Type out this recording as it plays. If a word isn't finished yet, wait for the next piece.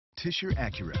Tisher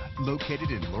Acura,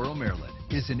 located in Laurel, Maryland,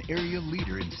 is an area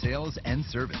leader in sales and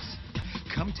service.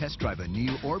 Come test drive a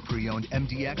new or pre-owned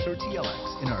MDX or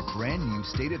TLX in our brand new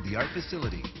state-of-the-art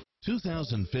facility.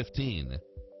 2015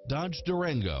 Dodge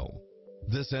Durango.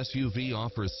 This SUV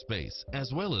offers space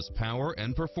as well as power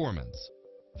and performance.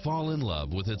 Fall in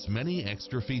love with its many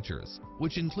extra features,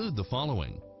 which include the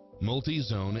following: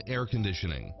 multi-zone air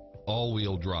conditioning,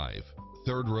 all-wheel drive,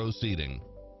 third-row seating,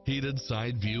 heated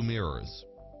side view mirrors,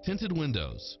 tinted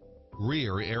windows,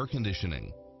 rear air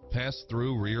conditioning,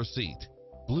 pass-through rear seat,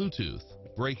 Bluetooth,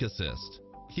 brake assist,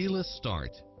 keyless start,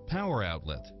 power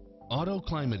outlet, auto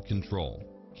climate control,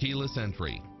 keyless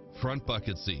entry, front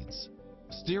bucket seats,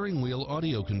 steering wheel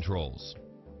audio controls,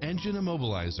 engine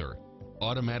immobilizer,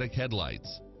 automatic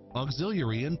headlights,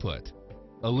 auxiliary input,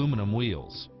 aluminum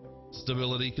wheels,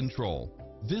 stability control.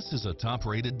 This is a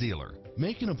top-rated dealer.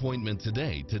 Make an appointment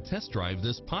today to test drive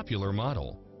this popular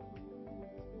model.